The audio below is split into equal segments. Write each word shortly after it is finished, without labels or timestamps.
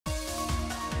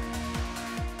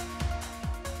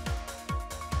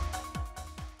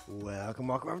Welcome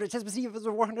over to ChessWhiz TV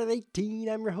episode 418.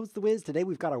 I'm your host, The Wiz. Today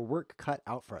we've got our work cut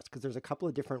out for us because there's a couple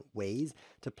of different ways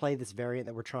to play this variant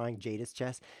that we're trying, Jadis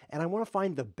chess, and I want to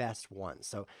find the best one.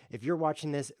 So if you're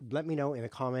watching this, let me know in the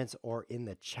comments or in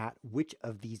the chat which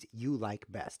of these you like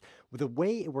best. Well, the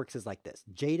way it works is like this.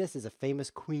 Jadis is a famous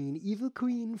queen, evil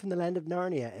queen from the land of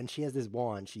Narnia, and she has this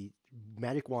wand. She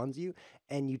magic wands you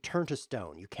and you turn to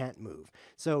stone. You can't move.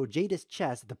 So Jadis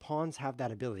chess, the pawns have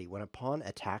that ability. When a pawn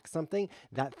attacks something,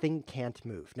 that thing can't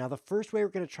move. Now the first way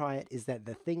we're going to try it is that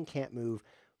the thing can't move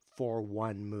for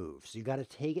one move. So you got to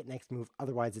take it next move,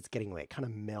 otherwise it's getting away. It kind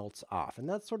of melts off. And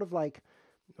that's sort of like,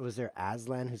 was there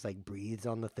Aslan who's like breathes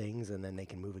on the things and then they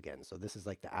can move again? So this is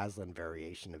like the Aslan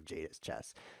variation of Jadis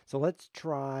chess. So let's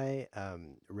try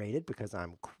rated because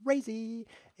I'm crazy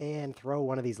and throw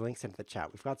one of these links into the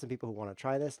chat. We've got some people who want to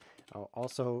try this. I'll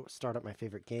also start up my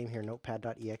favorite game here,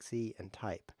 notepad.exe, and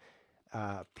type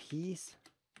piece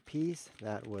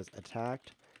that was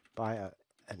attacked by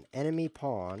an enemy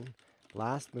pawn,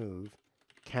 last move,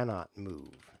 cannot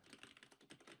move.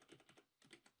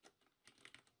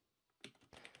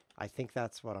 I think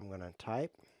that's what I'm going to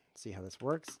type. See how this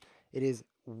works. It is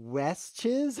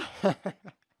Westchiz.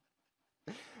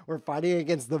 We're fighting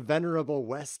against the venerable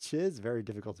Westchiz. Very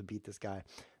difficult to beat this guy.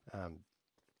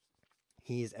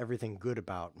 He's everything good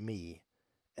about me,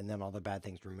 and then all the bad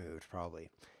things removed, probably.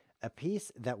 A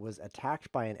piece that was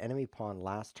attacked by an enemy pawn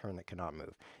last turn that cannot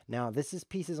move. Now, this is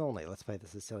pieces only. Let's play the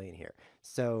Sicilian here.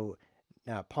 So,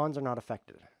 pawns are not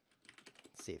affected.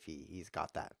 Let's see if he's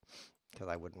got that. Because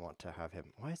I wouldn't want to have him.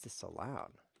 Why is this so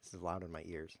loud? This is loud in my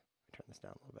ears. Turn this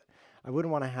down a little bit. I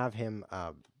wouldn't want to have him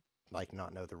like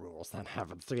not know the rules. That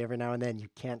happens to me every now and then. You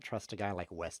can't trust a guy like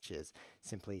Westchiz.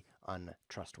 Simply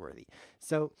untrustworthy.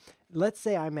 So let's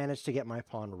say I managed to get my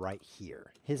pawn right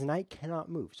here. His knight cannot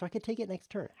move, so I could take it next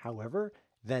turn. However,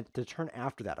 then the turn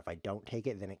after that, if I don't take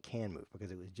it, then it can move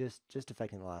because it was just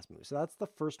affecting the last move. So that's the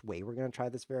first way we're going to try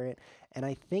this variant. And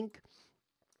I think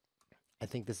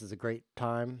this is a great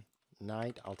time.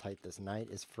 Knight, I'll type this. Knight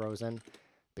is frozen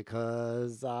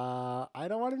because I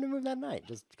don't want him to move that knight.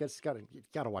 Just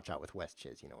gotta watch out with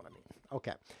Westchiz, you know what I mean.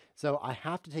 Okay, so I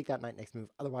have to take that knight next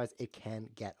move, otherwise it can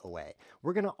get away.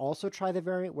 We're gonna also try the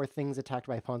variant where things attacked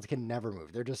by pawns can never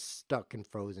move. They're just stuck and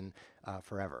frozen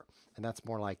forever. And that's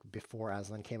more like before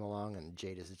Aslan came along and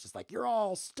Jadis is just like, you're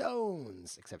all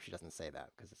stones, except she doesn't say that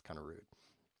because it's kind of rude.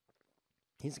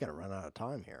 He's gonna run out of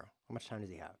time here. How much time does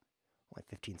he have? Like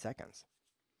 15 seconds.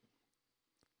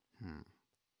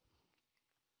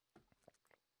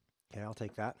 Okay, I'll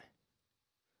take that.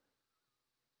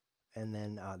 And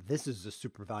then this is a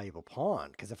super valuable pawn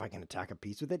because if I can attack a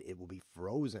piece with it, it will be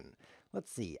frozen.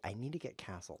 Let's see. I need to get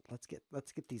castled. Let's get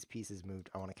these pieces moved.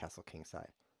 I want to castle kingside.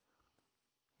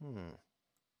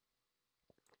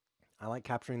 I like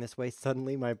capturing this way.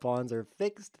 Suddenly my pawns are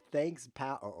fixed. Thanks,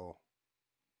 pal.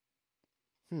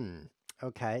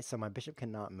 Okay, so my bishop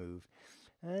cannot move.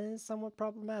 It's somewhat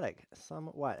problematic.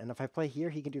 Somewhat. And if I play here,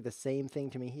 he can do the same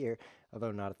thing to me here,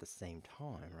 although not at the same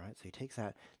time, right? So he takes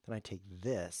that, then I take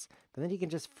this, but then he can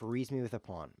just freeze me with a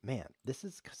pawn. Man, this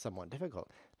is somewhat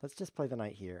difficult. Let's just play the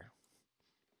knight here.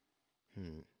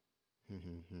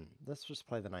 Let's just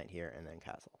play the knight here and then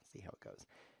castle. See how it goes.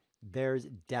 There's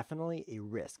definitely a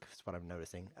risk, is what I'm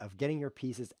noticing, of getting your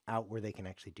pieces out where they can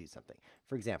actually do something.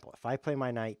 For example, if I play my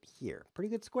knight here, pretty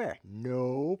good square.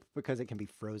 Nope, because it can be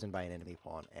frozen by an enemy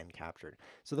pawn and captured.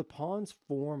 So the pawns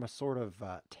form a sort of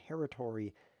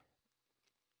territory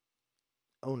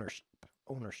ownership.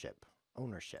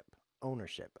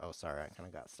 Oh, sorry, I kind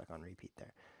of got stuck on repeat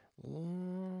there.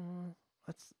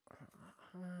 Let's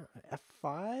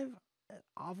F5.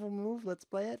 Awful move. Let's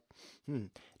play it.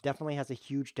 Definitely has a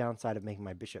huge downside of making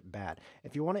my bishop bad.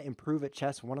 If you want to improve at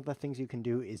chess, one of the things you can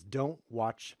do is don't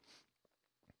watch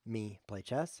me play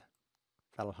chess.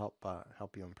 That'll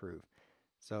help you improve.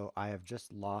 So I have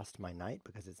just lost my knight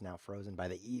because it's now frozen by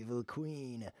the evil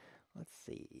queen. Let's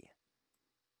see.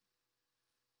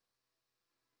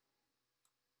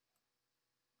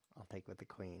 I'll take with the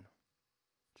queen,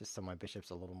 just so my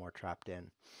bishop's a little more trapped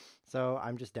in. So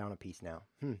I'm just down a piece now.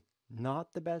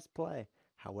 Not the best play.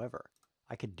 However,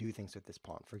 I could do things with this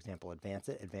pawn. For example, advance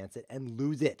it, and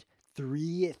lose it.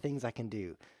 3 things I can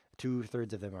do.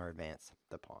 2/3 of them are advance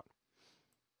the pawn.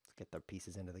 Let's get the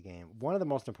pieces into the game. One of the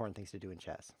most important things to do in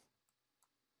chess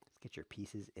is get your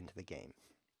pieces into the game.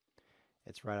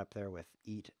 It's right up there with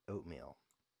eat oatmeal.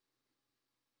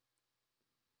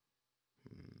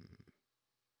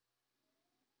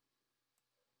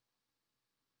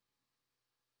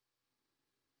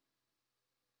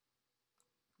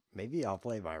 Maybe I'll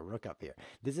play my rook up here.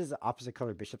 This is opposite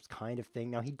color bishops kind of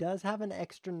thing. Now, he does have an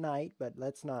extra knight, but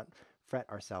let's not fret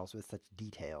ourselves with such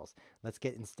details. Let's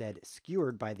get instead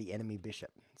skewered by the enemy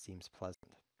bishop. Seems pleasant.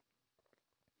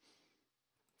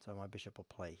 So my bishop will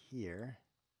play here.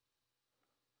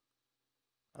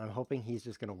 I'm hoping he's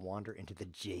just going to wander into the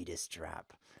Jadis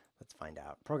trap. Let's find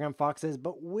out. Program Fox says,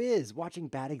 but whiz, watching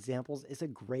bad examples is a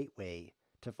great way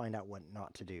to find out what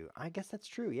not to do. I guess that's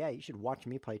true. Yeah, you should watch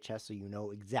me play chess so you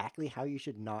know exactly how you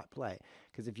should not play.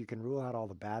 Because if you can rule out all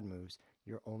the bad moves,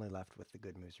 you're only left with the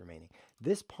good moves remaining.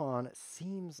 This pawn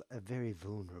seems very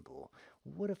vulnerable.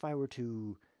 What if I were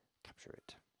to capture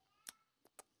it?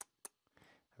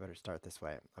 I better start this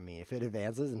way. I mean, if it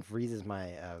advances and freezes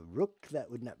my rook, that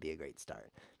would not be a great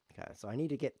start. Okay, so I need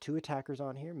to get 2 attackers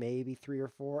on here, maybe 3 or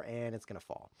 4, and it's going to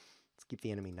fall. Let's keep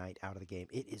the enemy knight out of the game.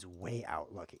 It is way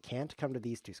out. Look, it can't come to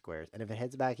these 2 squares. And if it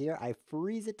heads back here, I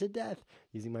freeze it to death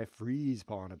using my freeze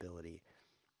pawn ability.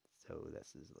 So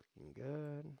this is looking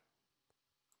good.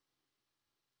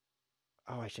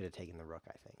 Oh, I should have taken the rook,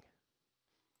 I think.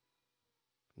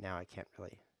 Now I can't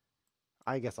really...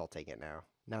 I guess I'll take it now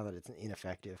that it's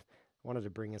ineffective. I wanted to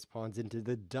bring his pawns into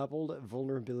the doubled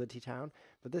vulnerability town,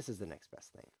 but this is the next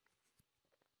best thing.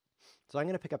 So I'm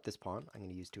going to pick up this pawn. I'm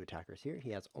going to use 2 attackers here.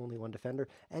 He has only 1 defender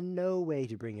and no way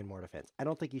to bring in more defense. I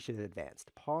don't think he should have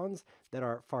advanced. Pawns that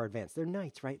are far advanced, they're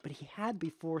knights, right? But he had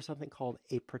before something called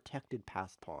a protected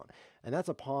passed pawn. And that's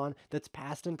a pawn that's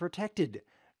passed and protected.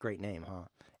 Great name, huh?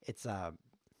 It's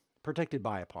protected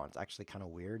by a pawn. It's actually kind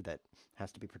of weird that it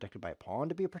has to be protected by a pawn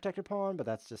to be a protected pawn, but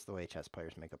that's just the way chess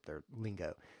players make up their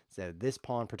lingo. So this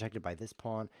pawn protected by this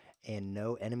pawn, and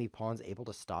no enemy pawns able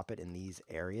to stop it in these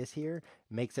areas here,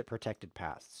 makes it protected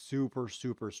pass. Super,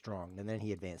 super strong. And then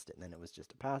he advanced it, and then it was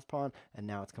just a passed pawn, and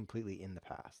now it's completely in the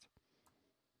past.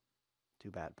 Too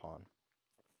bad, pawn.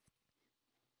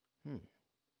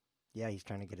 Yeah, he's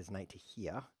trying to get his knight to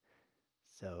here.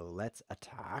 So let's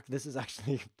attack. This is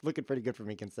actually looking pretty good for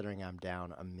me considering I'm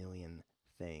down a million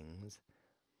things.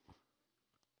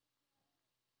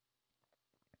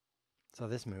 So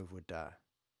this move would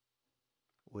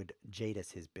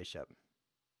Jadis his bishop.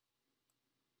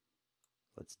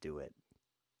 Let's do it.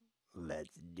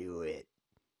 Let's do it.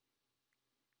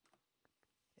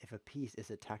 If a piece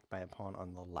is attacked by a pawn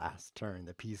on the last turn,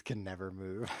 the piece can never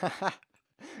move.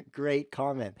 Great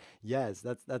comment. Yes,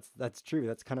 that's true.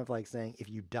 That's kind of like saying if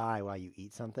you die while you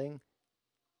eat something,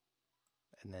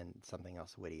 and then something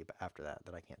else witty after that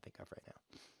I can't think of right now.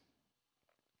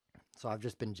 So I've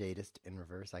just been Jadist in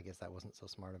reverse. I guess that wasn't so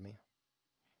smart of me.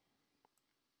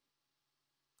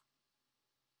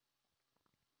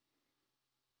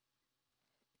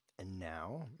 And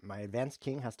now my advanced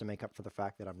king has to make up for the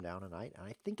fact that I'm down a knight, and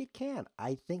I think it can.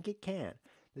 I think it can.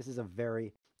 This is a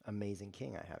very amazing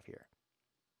king I have here.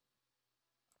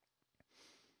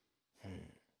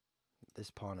 This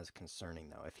pawn is concerning,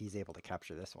 though, if he's able to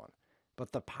capture this one.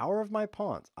 But the power of my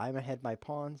pawns, I'm ahead by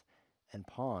pawns, and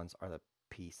pawns are the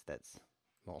piece that's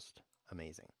most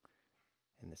amazing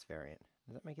in this variant.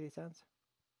 Does that make any sense?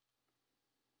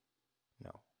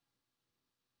 No.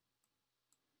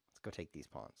 Let's go take these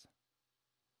pawns.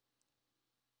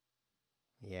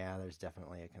 Yeah, there's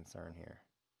definitely a concern here.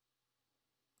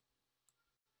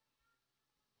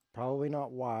 Probably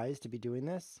not wise to be doing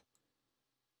this.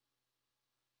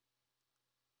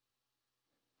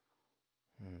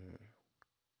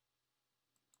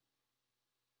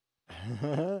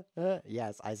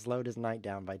 Yes, I slowed his knight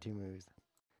down by 2 moves.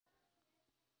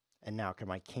 And now, can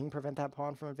my king prevent that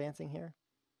pawn from advancing here?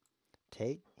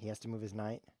 Take. He has to move his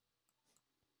knight.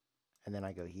 And then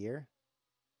I go here.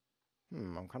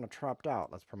 I'm kind of trapped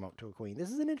out. Let's promote to a queen.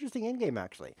 This is an interesting endgame,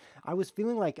 actually. I was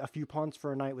feeling like a few pawns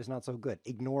for a knight was not so good.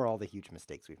 Ignore all the huge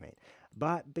mistakes we've made.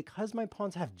 But because my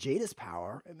pawns have Jadis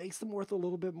power, it makes them worth a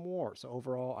little bit more. So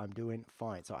overall, I'm doing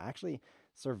fine. So I actually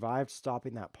survived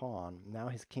stopping that pawn. Now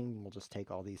his king will just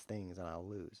take all these things and I'll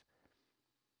lose.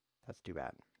 That's too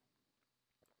bad.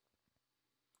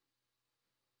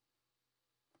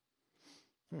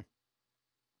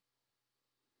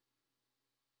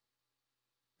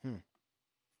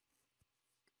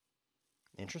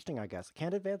 Interesting, I guess.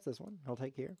 Can't advance this one. He'll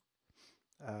take here.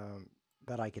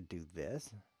 But I could do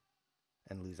this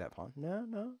and lose that pawn.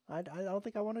 No, I don't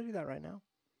think I want to do that right now.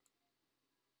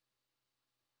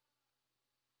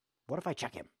 What if I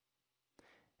check him?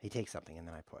 He takes something and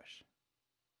then I push.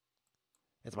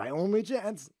 It's my only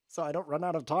chance, so I don't run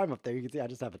out of time up there. You can see I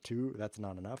just have a 2. That's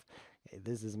not enough. Okay,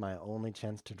 this is my only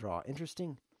chance to draw.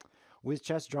 Interesting. Whiz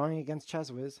Chess drawing against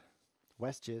ChessWhiz.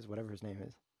 West Chiz, whatever his name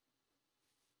is.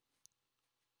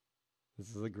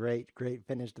 This is a great, great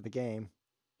finish to the game.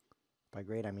 By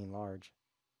great, I mean large.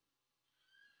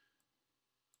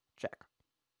 Check.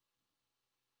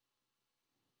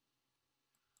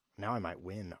 now I might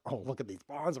win. Oh, look at these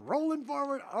pawns rolling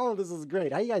forward. Oh, this is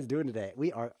great. How you guys doing today?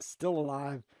 We are still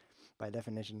alive by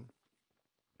definition.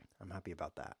 I'm happy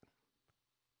about that.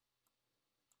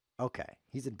 Okay,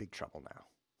 he's in big trouble now.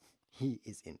 He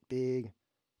is in big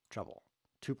trouble.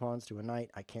 2 pawns to a knight.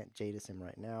 I can't Jadis him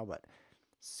right now, but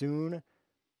soon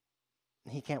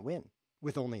he can't win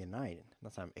with only a knight,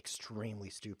 unless I'm extremely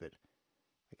stupid.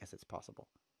 I guess it's possible.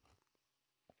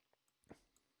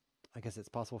 I guess it's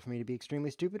possible for me to be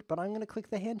extremely stupid, but I'm going to click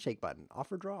the handshake button.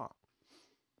 Offer draw.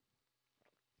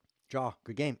 Draw.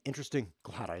 Good game. Interesting.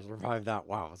 Glad I survived that.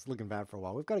 Wow, it's looking bad for a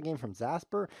while. We've got a game from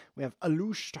Zasper. We have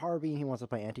Alush Tarby. He wants to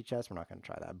play anti-chess. We're not going to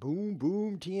try that. Boom,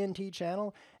 boom, TNT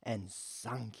channel. And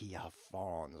Sankia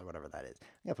Fawns, or whatever that is. I'm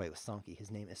going to play with Sanki. His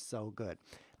name is so good.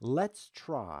 Let's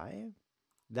try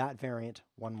that variant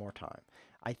one more time.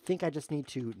 I think I just need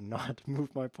to not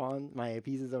move my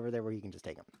pieces over there where he can just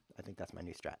take them. I think that's my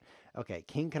new strat. Okay,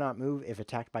 king cannot move if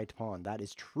attacked by pawn. That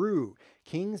is true.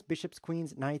 Kings, bishops,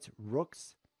 queens, knights,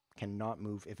 rooks cannot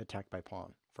move if attacked by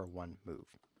pawn for 1 move.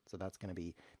 So that's going to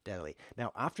be deadly.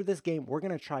 Now, after this game, we're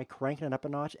going to try cranking it up a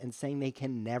notch and saying they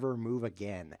can never move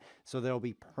again. So they'll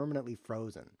be permanently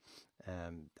frozen.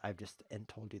 I've just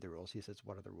told you the rules. He says,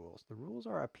 what are the rules? The rules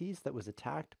are a piece that was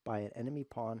attacked by an enemy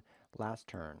pawn last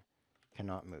turn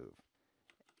cannot move.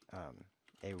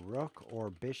 A rook or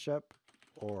bishop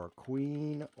or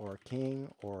queen or king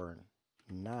or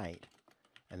knight,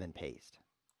 and then paste.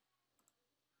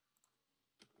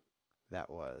 That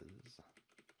was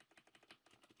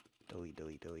delete,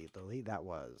 delete, delete, delete. That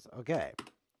was okay.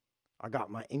 I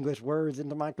got my English words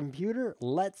into my computer.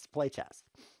 Let's play chess.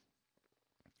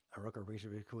 A rook or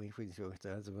bishop, queen,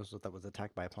 that was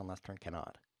attacked by a pawn last turn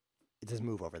cannot. It does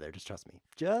move over there. Just trust me.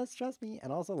 Just trust me.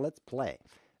 And also, let's play.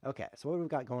 Okay, so what we've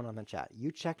got going on in the chat.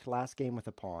 You checked last game with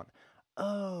a pawn.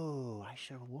 Oh, I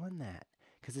should have won that.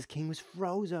 Because his king was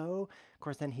Frozo. Of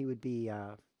course, then he would be...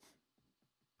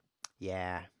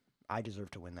 yeah, I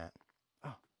deserve to win that.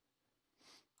 Oh.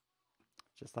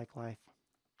 Just like life.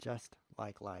 Just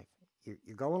like life.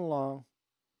 You're going along.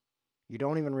 You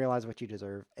don't even realize what you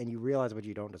deserve. And you realize what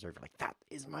you don't deserve. You're like, that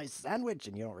is my sandwich.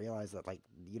 And you don't realize that, like,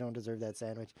 you don't deserve that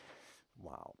sandwich.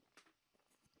 Wow.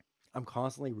 I'm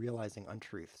constantly realizing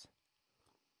untruths.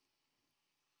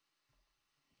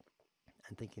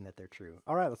 And thinking that they're true.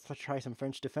 All right, let's try some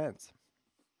French defense.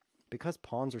 Because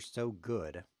pawns are so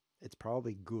good, it's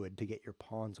probably good to get your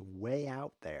pawns way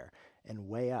out there and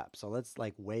way up. So let's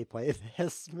like way play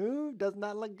this move. Doesn't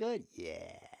that look good?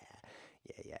 Yeah.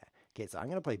 Yeah. Okay, so I'm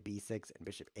going to play b6 and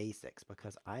bishop a6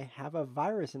 because I have a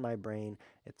virus in my brain.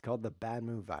 It's called the bad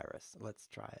move virus. Let's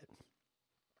try it.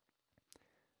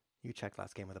 You checked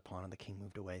last game with a pawn and the king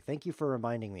moved away. Thank you for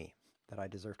reminding me that I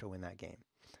deserve to win that game.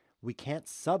 We can't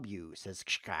sub you, says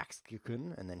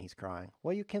Kshkakskyukun, and then he's crying.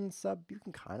 Well, you can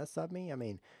kind of sub me. I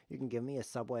mean, you can give me a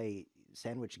Subway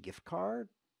sandwich gift card.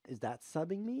 Is that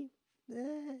subbing me?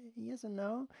 Yes and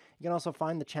no. You can also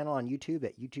find the channel on YouTube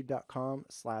at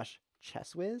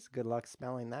youtube.com/ChessWhiz. Good luck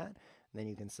spelling that. And then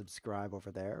you can subscribe over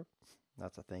there.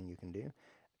 That's a thing you can do.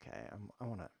 Okay, I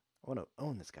want to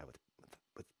own this guy with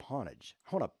pawnage.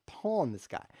 I want to pawn this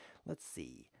guy. Let's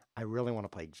see. I really want to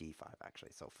play g5, actually.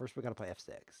 So first we're going to play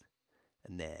f6.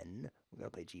 And then we're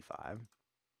going to play g5.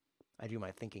 I do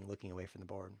my thinking looking away from the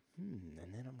board. And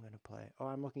then I'm going to play... Oh,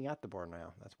 I'm looking at the board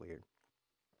now. That's weird.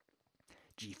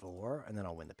 g4, and then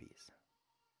I'll win the piece.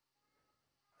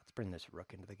 Let's bring this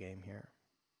rook into the game here.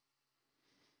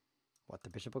 What, the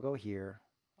bishop will go here.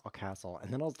 I'll castle,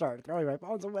 and then I'll start throwing my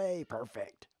pawns away.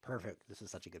 Perfect. Perfect. This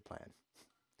is such a good plan.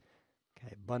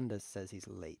 Okay, Bundas says he's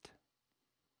late.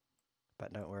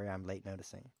 But don't worry, I'm late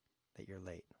noticing that you're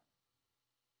late.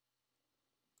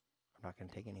 I'm not going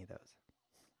to take any of those.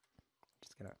 I'm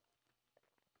just going to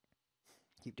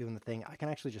keep doing the thing. I can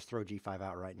actually just throw g5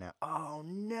 out right now. Oh,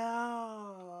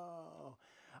 no!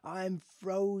 I'm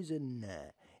frozen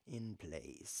in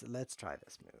place. Let's try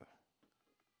this move.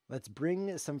 Let's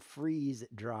bring some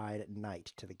freeze-dried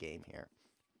knight to the game here.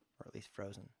 Or at least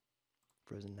frozen.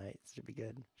 Frozen knights. Should be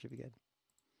good. Should be good.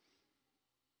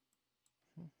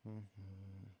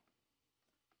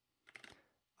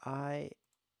 I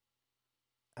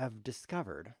have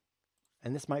discovered,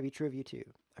 and this might be true of you too,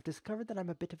 I've discovered that I'm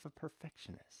a bit of a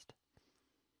perfectionist.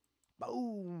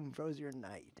 Boom! Froze your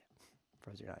knight.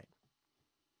 Froze your knight.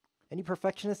 Any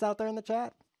perfectionists out there in the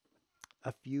chat?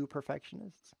 A few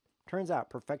perfectionists? Turns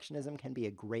out perfectionism can be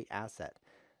a great asset,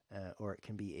 or it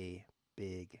can be a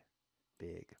big,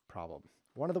 big problem.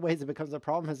 One of the ways it becomes a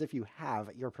problem is if you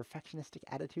have your perfectionistic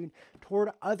attitude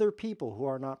toward other people who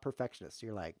are not perfectionists.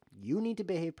 You're like, you need to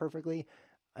behave perfectly.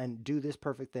 and do this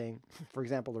perfect thing. For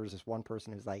example, there's this one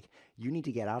person who's like, you need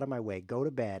to get out of my way, go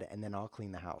to bed, and then I'll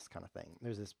clean the house kind of thing.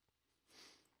 There's this,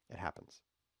 it happens.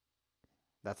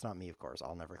 That's not me, of course.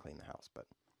 I'll never clean the house, but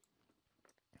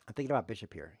I'm thinking about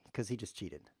Bishop here because he just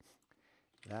cheated.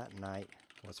 That knight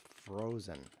was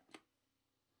frozen.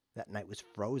 That knight was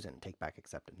frozen. Take back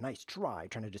accepted. Nice try.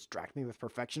 Trying to distract me with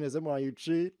perfectionism while you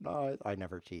cheat. No, I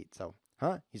never cheat. So,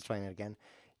 he's trying it again.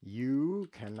 You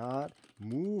cannot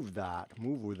move that.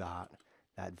 Move with that.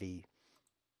 That V.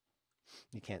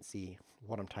 You can't see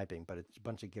what I'm typing, but it's a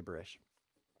bunch of gibberish.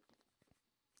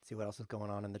 See what else is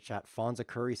going on in the chat. Fonza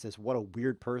Curry says, what a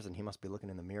weird person. He must be looking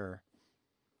in the mirror.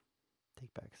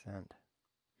 Take back sent.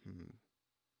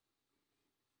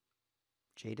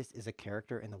 Jadis is a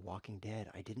character in The Walking Dead.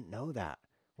 I didn't know that.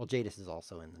 Well, Jadis is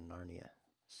also in the Narnia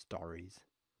stories.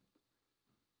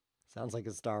 Sounds like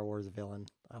a Star Wars villain.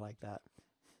 I like that.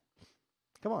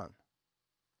 Come on.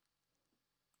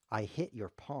 I hit your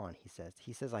pawn, he says.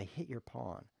 He says, I hit your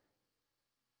pawn.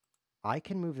 I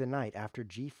can move the knight. After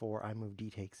g4, I move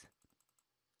d takes.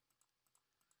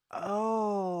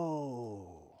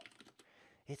 Oh.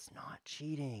 It's not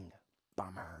cheating.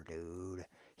 Bummer, dude.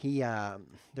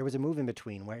 There was a move in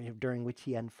between during which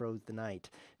he unfroze the knight.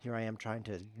 Here I am trying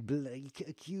to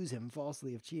accuse him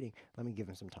falsely of cheating. Let me give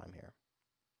him some time here.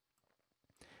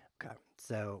 Okay,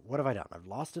 so what have I done? I've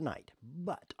lost a knight,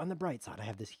 but on the bright side, I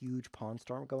have this huge pawn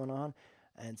storm going on,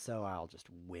 and so I'll just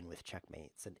win with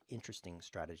checkmate. It's an interesting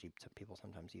strategy some people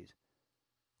sometimes use.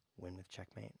 Win with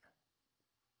checkmate.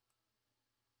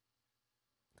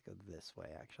 Go this way,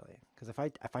 actually, because if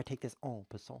I take this en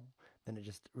passant, then it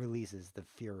just releases the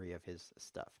fury of his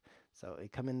stuff. So I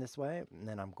come in this way, and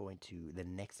then I'm going to, the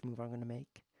next move I'm going to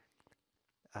make,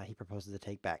 he proposes a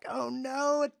take back. Oh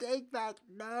no, a take back!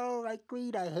 No, my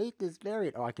queen, I hate this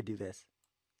variant. Oh, I could do this.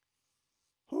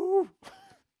 Whoo!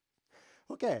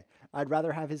 Okay, I'd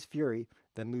rather have his fury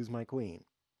than lose my queen.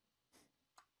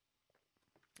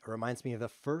 It reminds me of the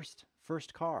first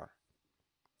car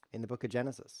in the book of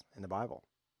Genesis, in the Bible.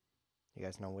 You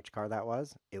guys know which car that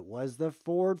was? It was the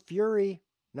Ford Fury.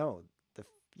 No, the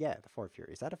Ford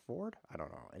Fury. Is that a Ford? I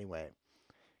don't know. Anyway,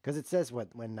 because it says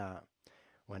when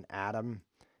Adam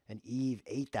and Eve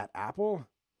ate that apple,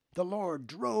 the Lord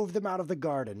drove them out of the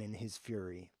garden in his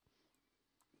fury.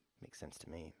 Makes sense to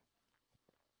me.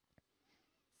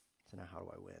 So now how do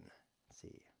I win? Let's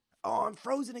see. Oh, I'm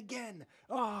frozen again.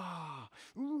 Ah,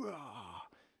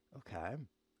 okay.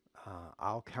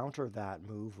 I'll counter that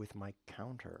move with my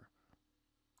counter.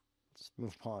 Just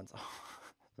move pawns.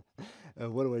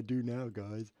 What do I do now,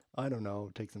 guys? I don't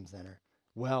know. Take some center.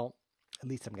 Well, at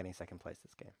least I'm getting second place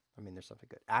this game. I mean, there's something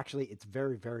good. Actually, it's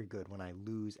very, very good when I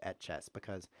lose at chess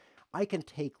because I can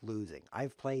take losing.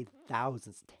 I've played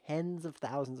thousands, tens of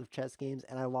thousands of chess games,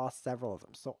 and I lost several of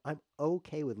them. So I'm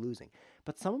okay with losing.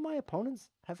 But some of my opponents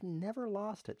have never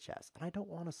lost at chess, and I don't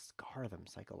want to scar them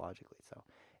psychologically. So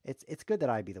it's good that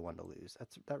I be the one to lose.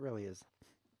 That really is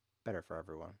better for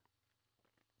everyone.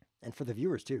 And for the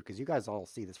viewers, too, because you guys all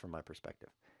see this from my perspective.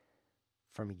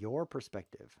 From your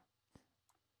perspective,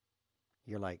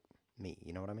 you're like me.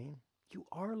 You know what I mean? You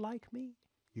are like me.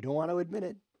 You don't want to admit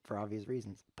it for obvious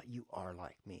reasons, but you are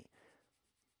like me.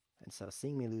 And so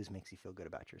seeing me lose makes you feel good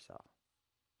about yourself.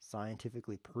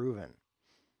 Scientifically proven,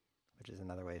 which is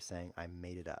another way of saying I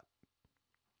made it up.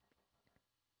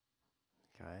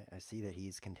 Okay, I see that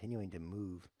he's continuing to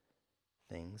move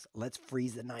things. Let's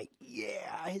freeze the knight.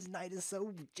 Yeah, his knight is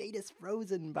so Jadis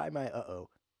frozen by my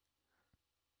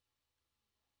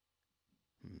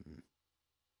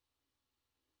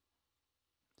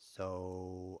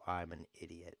So I'm an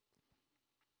idiot.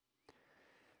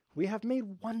 We have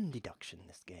made one deduction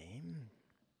this game,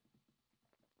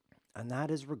 and that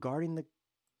is regarding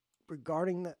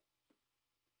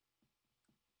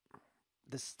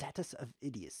the status of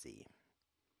idiocy.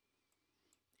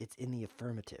 It's in the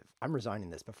affirmative. I'm resigning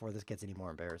this before this gets any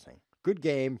more embarrassing. Good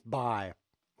game. Bye.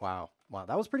 Wow.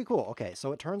 That was pretty cool. Okay,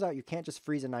 so it turns out you can't just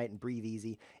freeze a knight and breathe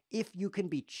easy. If you can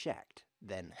be checked,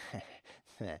 then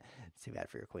it's too bad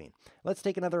for your queen. Let's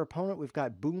take another opponent. We've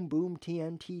got Boom Boom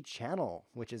TNT Channel,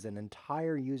 which is an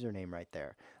entire username right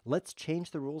there. Let's change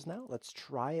the rules now. Let's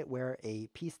try it where a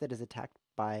piece that is attacked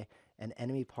by an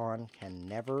enemy pawn can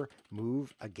never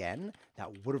move again.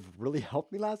 That would have really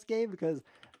helped me last game because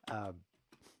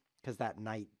that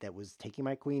knight that was taking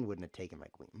my queen wouldn't have taken my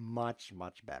queen. Much,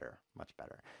 much better. Much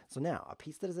better. So now, a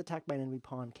piece that is attacked by an enemy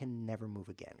pawn can never move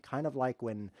again. Kind of like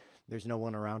when there's no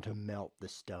one around to melt the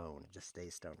stone. It just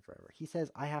stays stone forever. He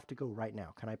says, I have to go right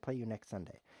now. Can I play you next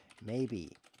Sunday?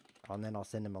 Maybe. And then I'll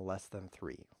send him a less than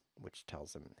 3, which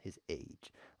tells him his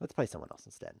age. Let's play someone else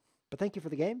instead. But thank you for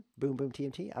the game. Boom, boom,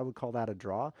 TMT. I would call that a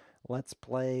draw. Let's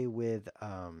play with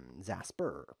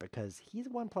Zasper because he's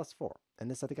 1+4. And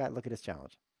this other guy, look at his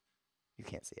challenge. You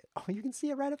can't see it. Oh, you can see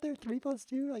it right up there.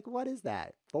 3+2. Like, what is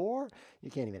that? 4? You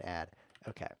can't even add.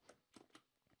 Okay.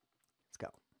 Let's go.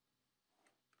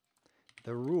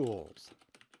 The rules.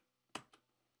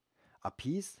 A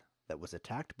piece that was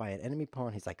attacked by an enemy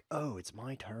pawn. He's like, oh, it's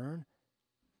my turn.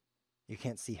 You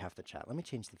can't see half the chat. Let me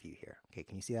change the view here. Okay,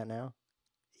 can you see that now?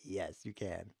 Yes, you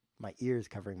can. My ear is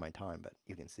covering my time, but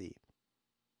you can see.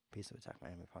 Piece of attack by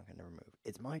enemy pawn can never move.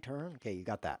 It's my turn? Okay, you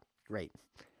got that. Great.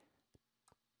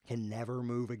 Can never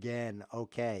move again.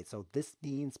 Okay, so this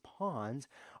means pawns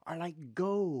are like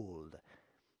gold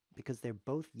because they're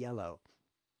both yellow.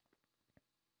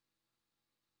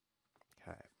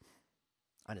 Okay.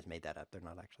 I just made that up. They're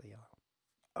not actually yellow.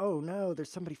 Oh no,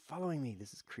 there's somebody following me.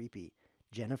 This is creepy.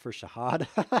 Jennifer Shahad.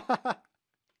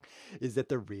 Is that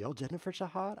the real Jennifer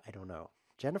Shahad? I don't know.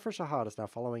 Jennifer Shahad is now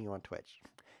following you on Twitch.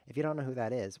 If you don't know who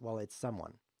that is, well, it's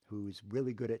someone who's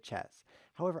really good at chess.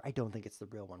 However, I don't think it's the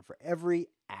real one. For every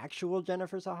actual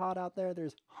Jennifer Shahad out there,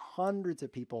 there's hundreds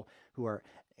of people who are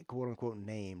quote-unquote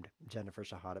named Jennifer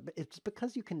Shahad. But it's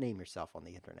because you can name yourself on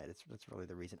the internet. That's really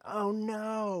the reason. Oh,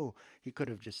 no! He could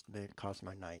have just caused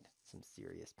my knight some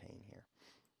serious pain here.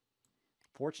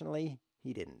 Fortunately,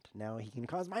 he didn't. Now he can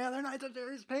cause my other knight some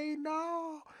serious pain.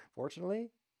 No! Fortunately,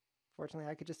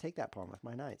 I could just take that pawn with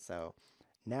my knight. So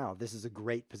now this is a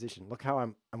great position. Look how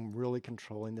I'm really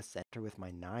controlling the center with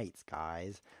my knights,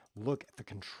 guys. Look at the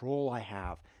control I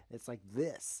have. It's like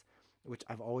this, which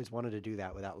I've always wanted to do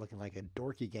that without looking like a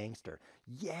dorky gangster.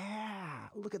 Yeah,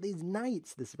 look at these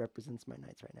knights. This represents my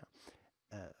knights right now.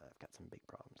 I've got some big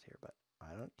problems here, but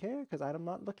I don't care because I'm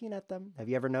not looking at them. Have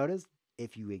you ever noticed?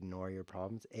 If you ignore your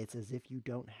problems, it's as if you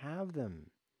don't have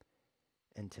them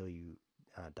until you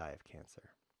die of cancer.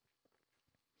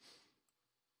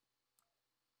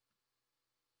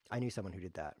 I knew someone who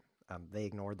did that. They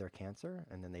ignored their cancer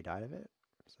and then they died of it.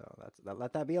 So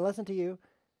let that be a lesson to you.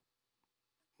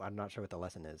 I'm not sure what the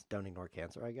lesson is. Don't ignore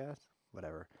cancer, I guess.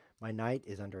 Whatever. My knight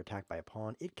is under attack by a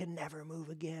pawn. It can never move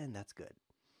again. That's good.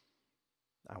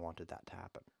 I wanted that to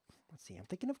happen. Let's see. I'm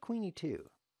thinking of queen e2.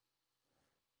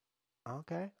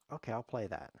 Okay, I'll play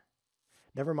that.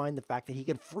 Never mind the fact that he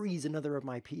can freeze another of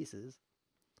my pieces.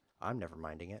 I'm never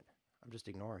minding it. I'm just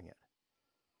ignoring it.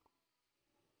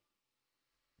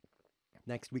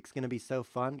 Next week's going to be so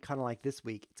fun, kind of like this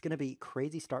week. It's going to be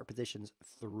Crazy Start Positions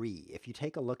 3. If you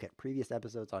take a look at previous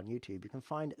episodes on YouTube, you can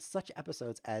find such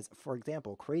episodes as, for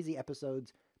example, Crazy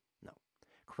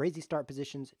Start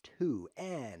Positions 2,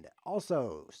 and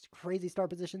also Crazy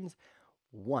Start Positions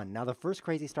 1. Now, the first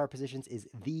Crazy Start Positions is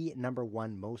the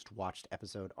 #1 most watched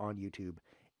episode on YouTube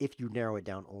if you narrow it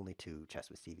down only to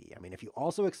ChessWhiz TV. I mean, if you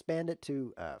also expand it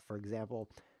to, for example,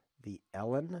 the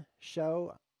Ellen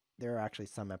show, there are actually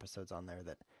some episodes on there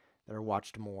that are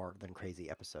watched more than crazy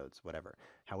episodes, whatever.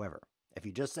 However, if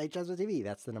you just say ChessWhiz TV,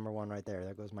 that's the #1 right there.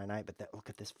 There goes my knight. But look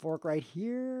at this fork right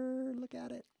here. Look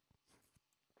at it.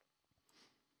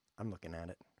 I'm looking at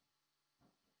it.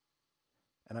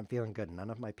 And I'm feeling good. None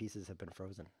of my pieces have been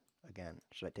frozen. Again,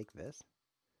 should I take this?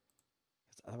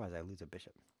 Because otherwise I lose a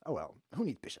bishop. Oh well, who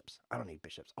needs bishops? I don't need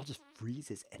bishops. I'll just freeze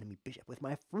his enemy bishop with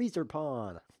my freezer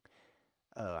pawn.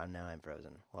 Oh, now I'm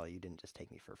frozen. Well, you didn't just take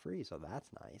me for free, so that's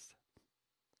nice.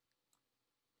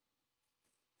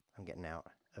 I'm getting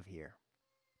out of here.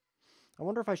 I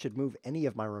wonder if I should move any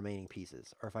of my remaining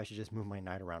pieces, or if I should just move my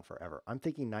knight around forever. I'm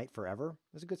thinking knight forever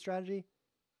is a good strategy.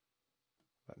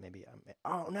 But maybe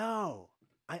oh no!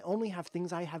 I only have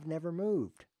things I have never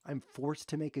moved. I'm forced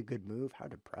to make a good move. How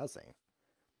depressing.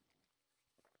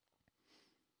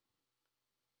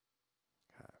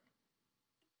 Okay.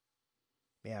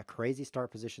 Yeah, Crazy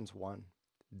Start Positions 1.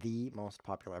 The most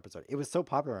popular episode. It was so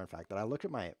popular, in fact, that I looked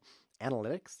at my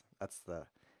analytics. That's the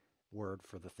word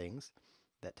for the things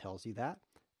that tells you that.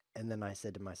 And then I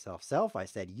said to myself, I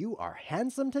said, you are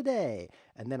handsome today.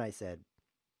 And then I said,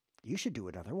 you should do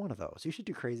another one of those. You should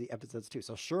do crazy episodes too.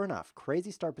 So sure enough,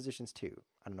 Crazy Start Positions 2,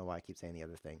 I don't know why I keep saying the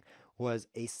other thing, was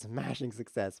a smashing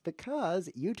success because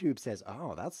YouTube says,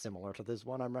 oh, that's similar to this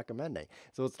one I'm recommending.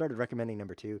 So it started recommending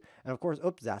 #2. And of course,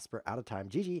 oops, Zasper, out of time.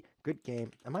 GG, good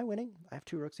game. Am I winning? I have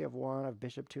 2 rooks, you have 1, I have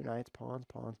bishop, 2 knights, pawns.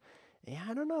 Yeah,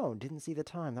 I don't know. Didn't see the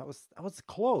time. That was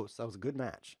close. That was a good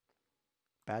match.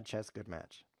 Bad chess, good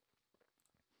match.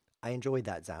 I enjoyed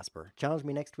that, Zasper. Challenge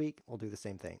me next week. We'll do the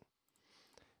same thing.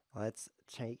 Let's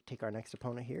take our next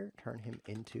opponent here, turn him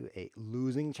into a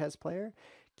losing chess player.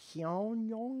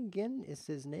 Kyongyongin is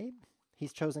his name.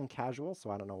 He's chosen casual, so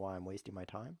I don't know why I'm wasting my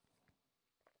time.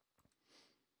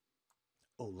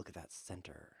 Oh, look at that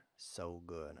center. So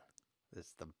good. This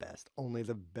is the best. Only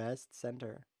the best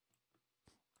center.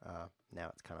 Now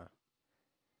it's kind of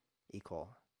equal.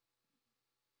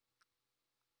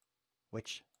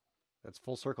 Which, that's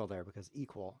full circle there because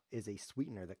equal is a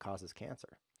sweetener that causes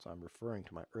cancer. So I'm referring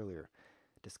to my earlier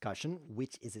discussion,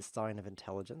 which is a sign of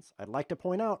intelligence. I'd like to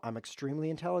point out I'm extremely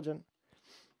intelligent.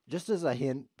 Just as a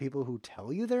hint, people who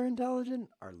tell you they're intelligent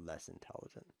are less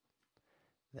intelligent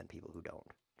than people who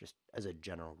don't, just as a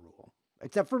general rule.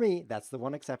 Except for me, that's the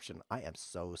one exception. I am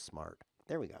so smart.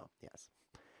 There we go, yes.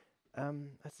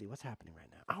 Let's see, what's happening right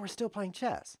now? Oh, we're still playing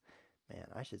chess. Man,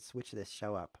 I should switch this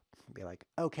show up. Be like,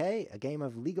 okay, a game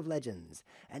of League of Legends,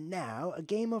 and now a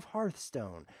game of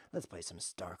Hearthstone. Let's play some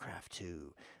StarCraft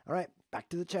 2. All right, back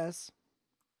to the chess.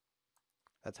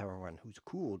 That's how everyone who's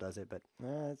cool does it, but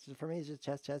it's just, for me, it's just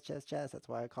chess, chess, chess, chess. That's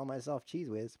why I call myself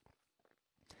ChessWhiz.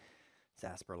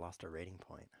 Zasper lost a rating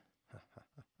point.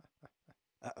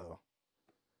 Uh-oh.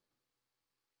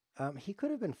 He could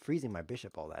have been freezing my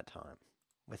bishop all that time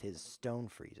with his stone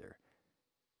freezer.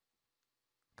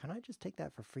 Can I just take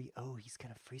that for free? Oh, he's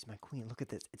going to freeze my queen. Look at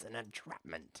this. It's an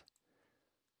entrapment.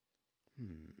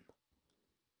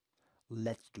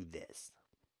 Let's do this.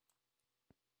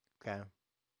 Okay.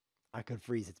 I could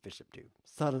freeze its bishop too.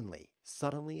 Suddenly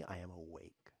I am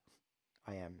awake.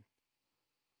 I'm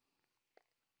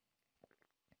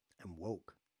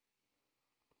woke.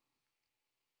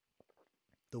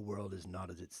 The world is not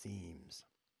as it seems.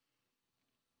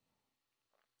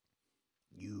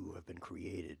 You have been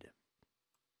created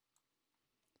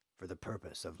for the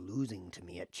purpose of losing to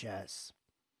me at chess.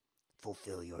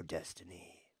 Fulfill your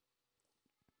destiny.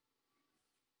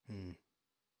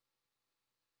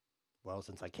 Well,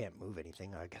 since I can't move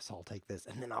anything, I guess I'll take this,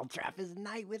 and then I'll trap his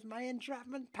knight with my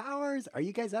entrapment powers. Are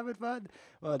you guys having fun?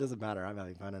 Well, it doesn't matter. I'm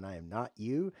having fun, and I am not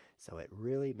you, so it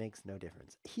really makes no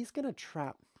difference. He's going to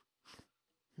trap...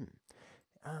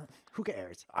 who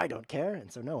cares? I don't care,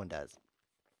 and so no one does.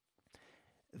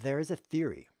 There is a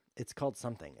theory. It's called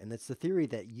something, and it's the theory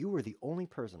that you are the only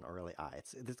person, or really I,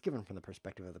 it's given from the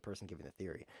perspective of the person giving the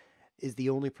theory, is the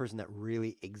only person that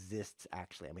really exists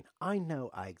actually. I mean, I know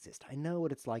I exist. I know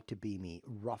what it's like to be me,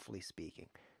 roughly speaking.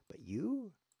 But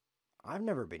you? I've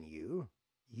never been you.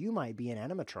 You might be an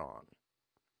animatron.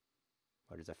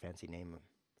 What is a fancy name,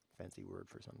 fancy word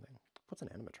for something? What's an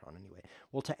animatron anyway?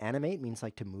 Well, to animate means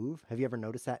like to move. Have you ever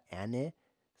noticed that? Ane is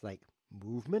like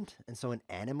movement. And so an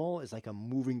animal is like a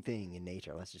moving thing in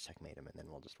nature. Let's just checkmate him and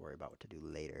then we'll just worry about what to do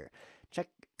later.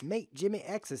 Checkmate Jimmy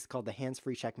X is called the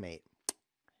hands-free checkmate.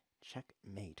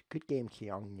 Checkmate. Good game,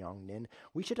 Kyong Yong Nin.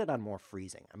 We should have done more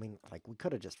freezing. I mean, like, we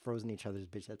could have just frozen each other's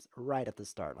bishops right at the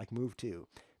start. Like, move 2.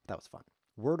 That was fun.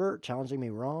 Werder challenging me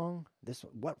wrong. This,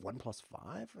 what, 1 +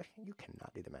 5? You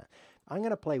cannot do the math. I'm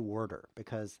going to play Werder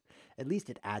because at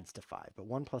least it adds to 5. But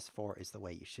 1 + 4 is the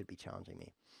way you should be challenging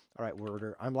me. All right,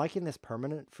 Werder. I'm liking this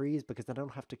permanent freeze because I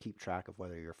don't have to keep track of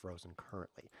whether you're frozen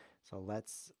currently. So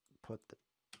let's put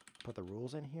the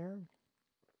rules in here.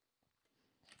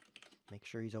 Make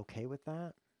sure he's okay with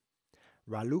that.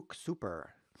 Raluk Super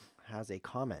has a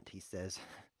comment. He says,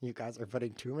 you guys are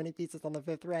putting too many pieces on the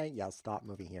 5th rank. Yeah, stop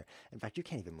moving here. In fact, you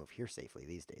can't even move here safely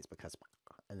these days because,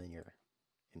 and then you're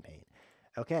in pain.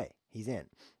 Okay, he's in.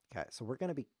 Okay, so we're going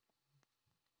to be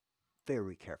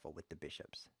very careful with the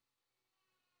bishops.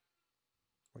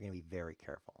 We're going to be very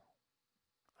careful.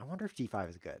 I wonder if g5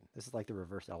 is good. This is like the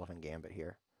reverse elephant gambit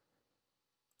here.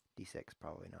 d6,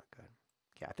 probably not good.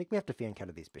 Okay, I think we have to fan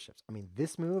counter these bishops. I mean,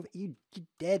 this move, you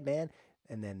dead, man.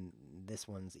 And then this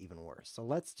one's even worse. So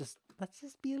let's just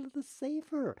be a little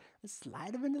safer. Let's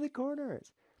slide them into the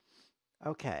corners.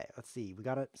 Okay, let's see. We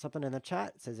got something in the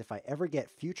chat. It says, if I ever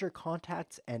get future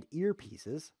contacts and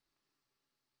earpieces.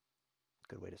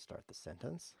 Good way to start the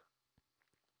sentence.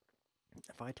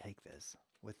 If I take this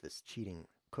with this cheating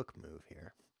cook move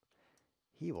here,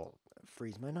 he will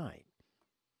freeze my knight.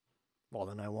 Well,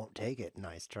 then I won't take it.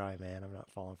 Nice try, man. I'm not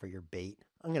falling for your bait.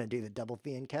 I'm going to do the double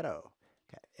fianchetto.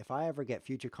 Okay. If I ever get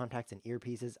future contacts and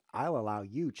earpieces, I'll allow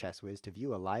you, ChessWhiz, to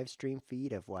view a live stream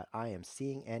feed of what I am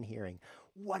seeing and hearing.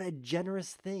 What a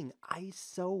generous thing. I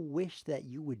so wish that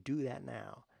you would do that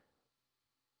now.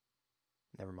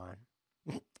 Never mind.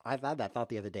 I've had that thought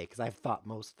the other day because I've thought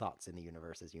most thoughts in the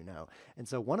universe, as you know. And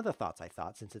so one of the thoughts I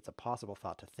thought, since it's a possible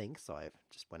thought to think, so I've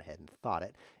just went ahead and thought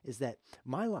it, is that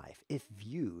my life, if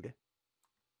viewed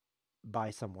by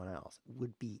someone else,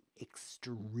 would be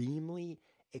extremely,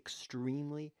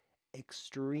 extremely,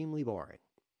 extremely boring.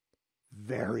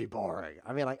 Very boring.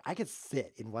 I mean, like, I could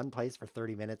sit in one place for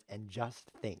 30 minutes and just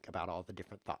think about all the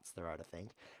different thoughts there are to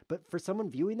think. But for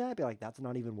someone viewing that, I'd be like, that's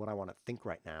not even what I want to think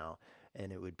right now.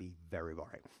 And it would be very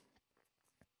boring.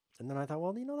 And then I thought,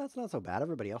 well, that's not so bad.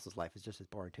 Everybody else's life is just as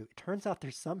boring too. It turns out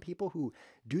there's some people who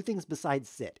do things besides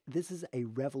sit. This is a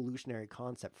revolutionary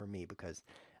concept for me because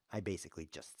I basically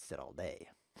just sit all day.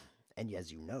 And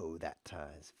as you know, that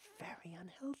is very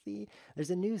unhealthy. There's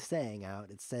a new saying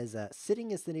out. It says, sitting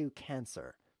is the new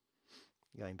cancer.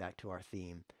 Going back to our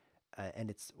theme. And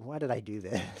it's, why did I do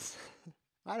this?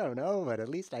 I don't know, but at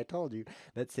least I told you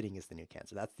that sitting is the new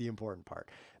cancer. That's the important part.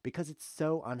 Because it's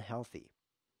so unhealthy.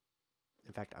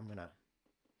 In fact, I'm going to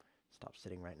stop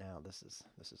sitting right now. This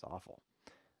is awful.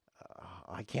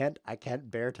 I can't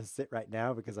bear to sit right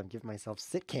now because I'm giving myself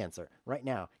sit cancer right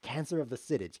now. Cancer of the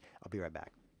sittage. I'll be right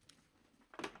back.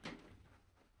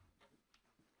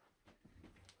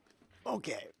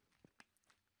 Okay.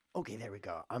 Okay, there we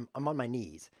go. I'm on my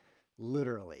knees,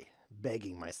 literally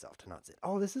begging myself to not sit.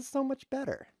 Oh, this is so much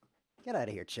better. Get out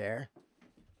of here, chair.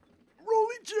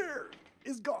 Rolly chair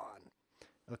is gone.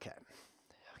 Okay.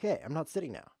 Okay, I'm not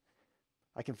sitting now.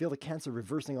 I can feel the cancer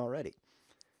reversing already.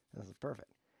 This is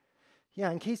perfect. Yeah,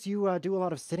 in case you do a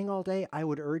lot of sitting all day, I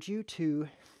would urge you to,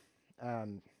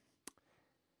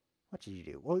 what should you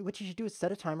do? Well, what you should do is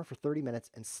set a timer for 30 minutes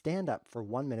and stand up for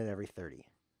 1 minute every 30.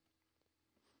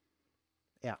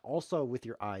 Yeah, also with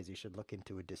your eyes, you should look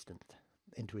into a distant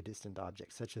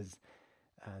object, such as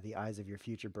the eyes of your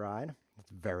future bride.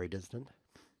 It's very distant.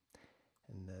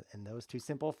 And those two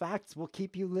simple facts will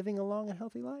keep you living a long and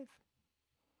healthy life.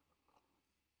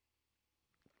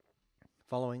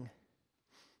 Following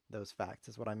those facts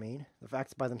is what I mean. The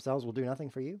facts by themselves will do nothing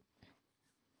for you.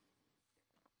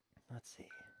 Let's see.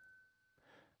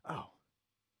 Oh,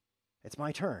 it's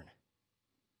my turn.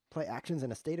 Play actions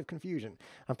in a state of confusion.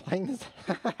 I'm playing this.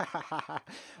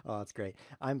 Oh, that's great.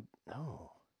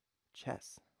 Oh,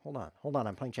 chess. Hold on.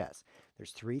 I'm playing chess.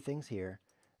 There's 3 things here,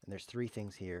 and there's 3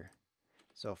 things here.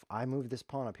 So if I move this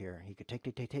pawn up here, he could take,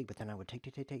 but then I would take.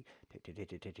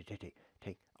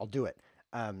 I'll do it.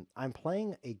 I'm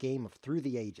playing a game of Through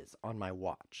the Ages on my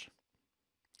watch,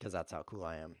 because that's how cool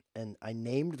I am. And I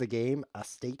named the game A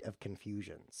State of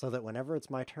Confusion, so that whenever it's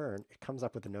my turn, it comes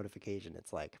up with a notification.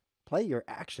 It's like, play your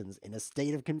actions in a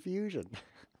state of confusion.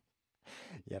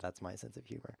 Yeah, that's my sense of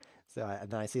humor. So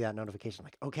then I see that notification,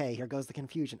 like, okay, here goes the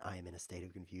confusion. I am in a state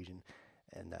of confusion.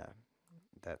 And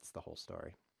that's the whole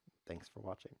story. Thanks for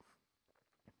watching.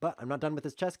 But I'm not done with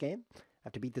this chess game. I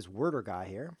have to beat this worder guy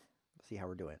here. Let's see how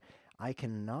we're doing. I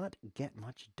cannot get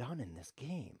much done in this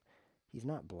game. He's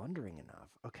not blundering enough.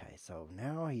 Okay, so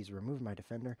now he's removed my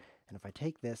defender. And if I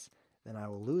take this, then I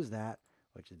will lose that,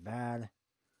 which is bad.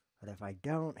 But if I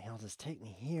don't, he'll just take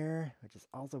me here, which is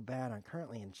also bad. I'm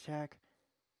currently in check.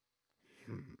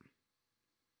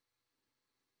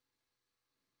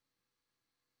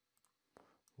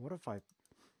 What if I...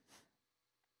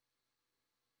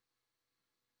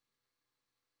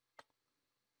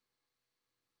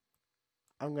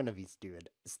 I'm going to be stupid.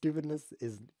 Stupidness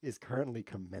is currently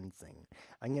commencing.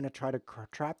 I'm going to try to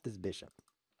trap this bishop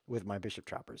with my bishop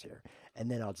trappers here. And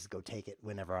then I'll just go take it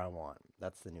whenever I want.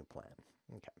 That's the new plan.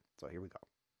 Okay, so here we go.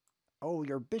 Oh,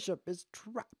 your bishop is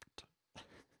trapped.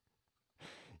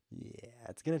 Yeah,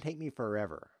 it's going to take me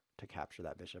forever to capture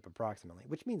that bishop, approximately,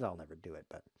 which means I'll never do it,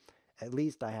 but at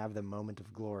least I have the moment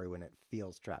of glory when it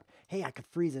feels trapped. Hey, I could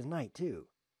freeze his knight, too.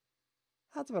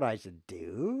 That's what I should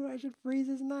do. I should freeze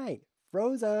his knight.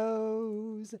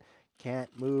 Frozos!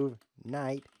 Can't move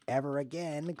knight ever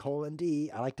again,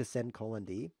 :D. I like to send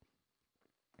 :D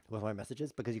with my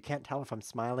messages because you can't tell if I'm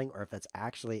smiling or if that's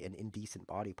actually an indecent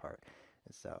body part.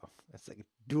 And so it's like a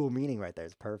dual meaning right there.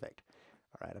 It's perfect.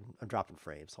 All right, I'm dropping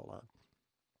frames. Hold on.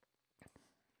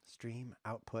 Stream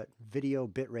output video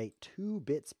bitrate 2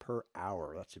 bits per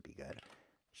hour. That should be good.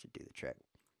 Should do the trick.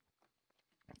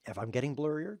 If I'm getting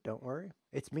blurrier, don't worry.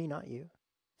 It's me, not you.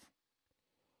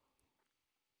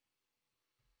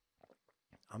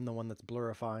 I'm the one that's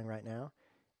blurifying right now.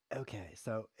 Okay,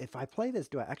 so if I play this,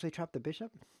 do I actually trap the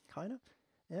bishop? Kind of.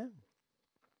 Yeah.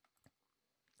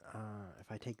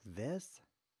 If I take this,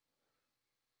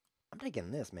 I'm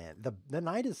taking this, man. The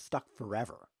knight is stuck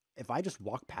forever. If I just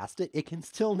walk past it, it can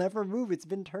still never move. It's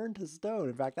been turned to stone.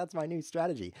 In fact, that's my new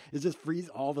strategy, is just freeze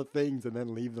all the things and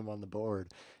then leave them on the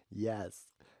board.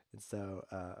 Yes. And so,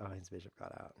 oh, his bishop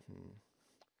got out.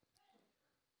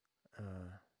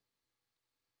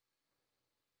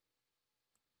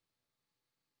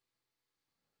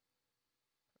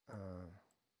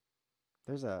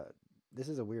 This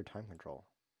is a weird time control.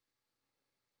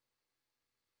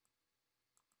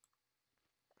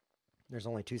 There's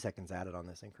only 2 seconds added on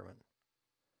this increment.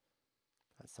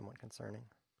 That's somewhat concerning.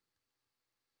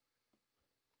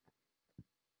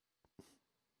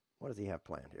 What does he have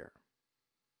planned here?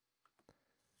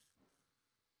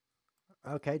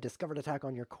 Okay, discovered attack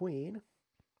on your queen.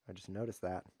 I just noticed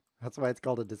that. That's why it's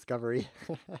called a discovery.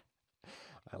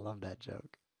 I love that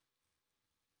joke.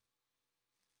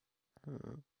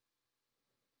 Hmm.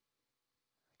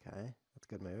 Okay, that's a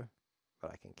good move.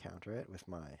 But I can counter it with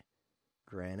my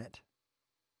granite.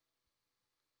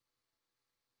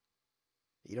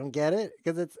 You don't get it?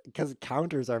 Because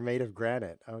counters are made of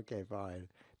granite. Okay, fine.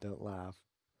 Don't laugh.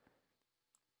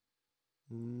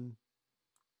 Mm.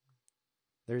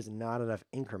 There's not enough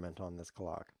increment on this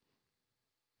clock.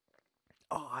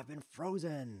 Oh, I've been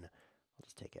frozen. I'll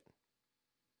just take it.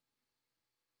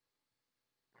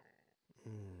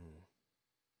 Mm.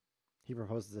 He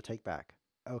proposes a take back.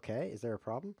 Okay, is there a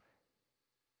problem?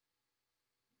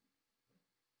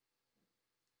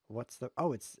 What's the...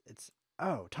 Oh, it's...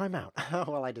 Oh, timeout.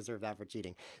 Well, I deserve that for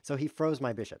cheating. So he froze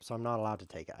my bishop, so I'm not allowed to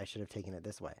take it. I should have taken it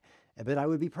this way. But I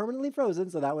would be permanently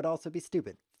frozen, so that would also be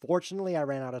stupid. Fortunately, I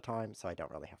ran out of time, so I don't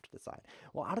really have to decide.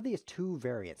 Well, out of these two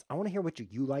variants, I want to hear what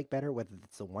you like better, whether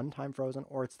it's the one-time frozen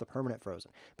or it's the permanent frozen.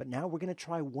 But now we're going to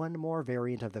try one more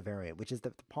variant of the variant, which is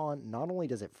that the pawn, not only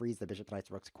does it freeze the bishop,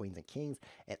 knights, rooks, queens, and kings,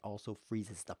 it also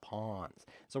freezes the pawns.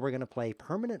 So we're going to play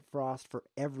permanent frost for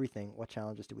everything. What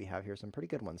challenges do we have here? Some pretty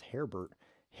good ones.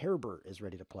 Herbert is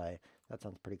ready to play. That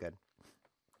sounds pretty good.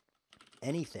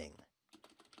 Anything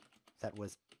that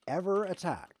was ever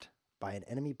attacked by an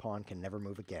enemy pawn can never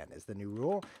move again is the new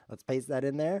rule. Let's paste that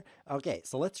in there. Okay,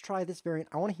 so let's try this variant.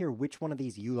 I want to hear which one of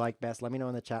these you like best. Let me know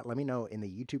in the chat. Let me know in the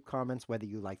YouTube comments whether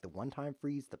you like the one-time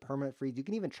freeze, the permanent freeze. You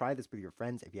can even try this with your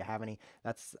friends if you have any.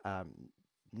 That's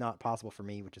not possible for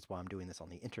me, which is why I'm doing this on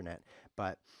the internet.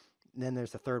 But then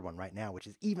there's the third one right now, which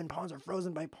is even pawns are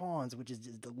frozen by pawns, which is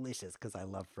just delicious because I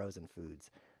love frozen foods.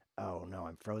 Oh no,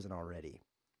 I'm frozen already.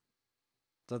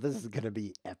 So this is going to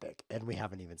be epic, and we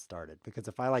haven't even started, because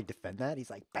if I, like, defend that, he's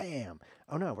like, bam!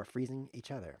 Oh no, we're freezing each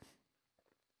other.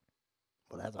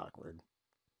 Well, that's awkward.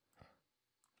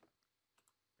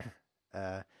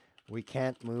 We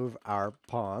can't move our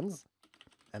pawns,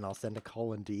 and I'll send a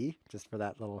colon D, just for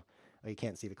that little... Oh, you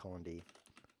can't see the colon D.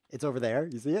 It's over there,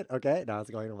 you see it? Okay, now it's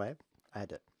going away. I had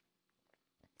to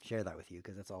share that with you,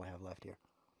 because that's all I have left here.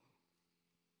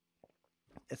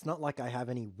 It's not like I have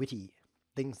any witty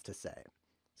things to say,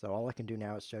 so all I can do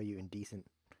now is show you indecent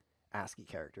ASCII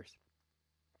characters.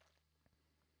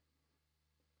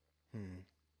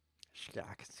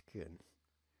 Shkax is good.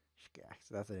 Shkax,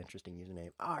 that's an interesting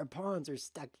username. Our pawns are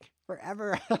stuck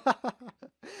forever.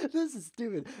 This is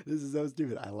stupid. This is so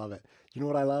stupid. I love it. You know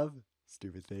what I love?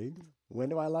 Stupid things. When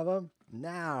do I love them?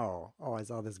 Now. Oh, I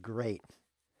saw this great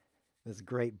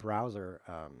browser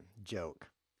joke.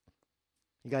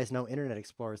 You guys know Internet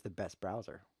Explorer is the best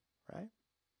browser, right?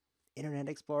 Internet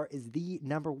Explorer is the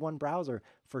 #1 browser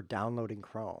for downloading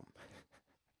Chrome.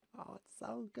 Oh, it's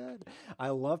so good. I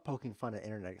love poking fun at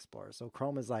Internet Explorer. So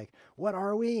Chrome is like, what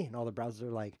are we? And all the browsers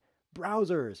are like,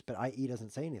 browsers. But IE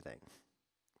doesn't say anything.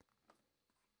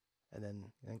 And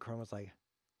then Chrome was like,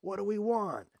 what do we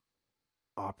want?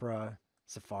 Opera,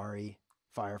 Safari,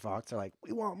 Firefox are like,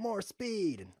 we want more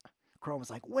speed. And Chrome was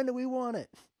like, when do we want it?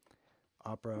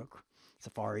 Opera,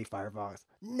 Safari, Firefox,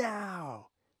 now.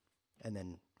 And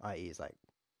then IE is like,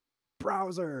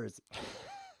 browsers.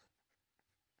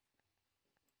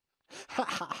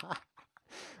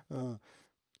 uh,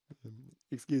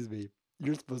 excuse me.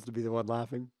 You're supposed to be the one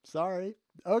laughing. Sorry.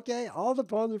 Okay, all the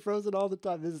pawns are frozen all the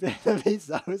time. This is going to be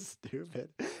so stupid.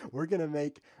 We're going to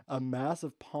make a mass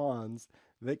of pawns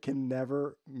that can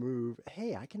never move.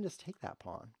 Hey, I can just take that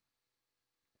pawn.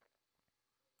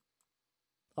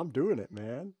 I'm doing it,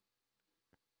 man.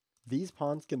 These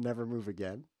pawns can never move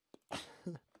again.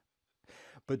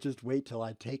 But just wait till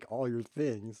I take all your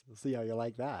things. See how you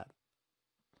like that.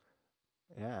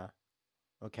 Yeah.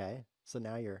 Okay. So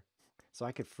now you're... So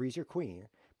I could freeze your queen,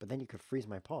 but then you could freeze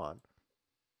my pawn.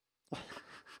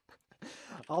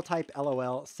 I'll type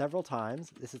LOL several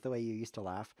times. This is the way you used to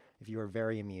laugh if you were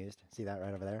very amused. See that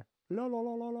right over there? La la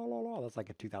la la la la la. That's like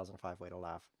a 2005 way to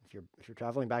laugh. If you're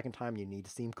traveling back in time, you need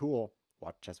to seem cool.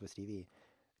 Watch ChessWhiz TV,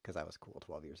 because I was cool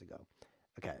 12 years ago.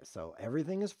 Okay, so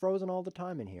everything is frozen all the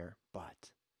time in here, but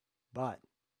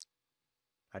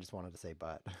I just wanted to say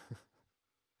but.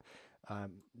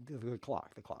 The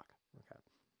clock. Okay.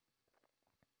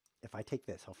 If I take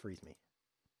this, he'll freeze me.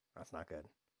 That's not good.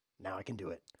 Now I can do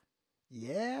it.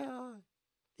 Yeah.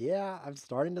 Yeah, I'm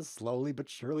starting to slowly but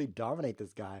surely dominate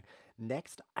this guy.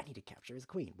 Next, I need to capture his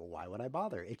queen. But why would I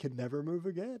bother? It can never move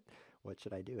again. What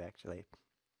should I do, actually?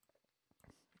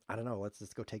 I don't know. Let's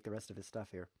just go take the rest of his stuff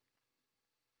here.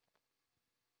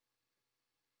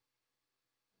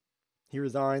 He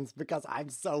resigns because I'm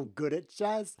so good at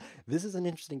chess. This is an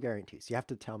interesting variant too. So you have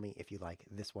to tell me if you like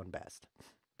this one best,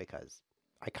 because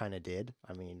I kind of did.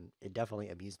 I mean, it definitely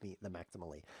amused me the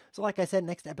maximally. So like I said,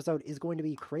 next episode is going to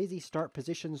be Crazy Start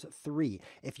Positions 3.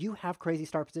 If you have crazy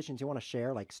start positions you want to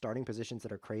share, like starting positions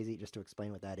that are crazy, just to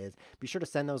explain what that is, be sure to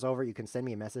send those over. You can send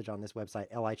me a message on this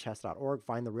website, lichess.org.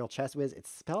 Find the real ChessWhiz.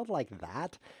 It's spelled like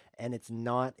that, and it's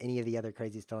not any of the other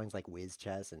crazy spellings like Whiz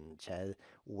Chess and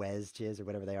Wez Chiz or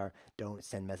whatever they are. Don't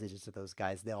send messages to those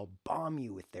guys. They'll bomb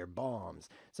you with their bombs.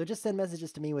 So just send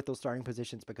messages to me with those starting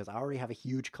positions because I already have a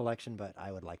huge collection, but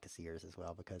I would like to see yours as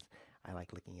well because I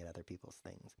like looking at other people's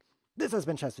things. This has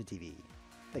been ChessWhiz TV.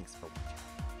 Thanks for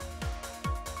watching.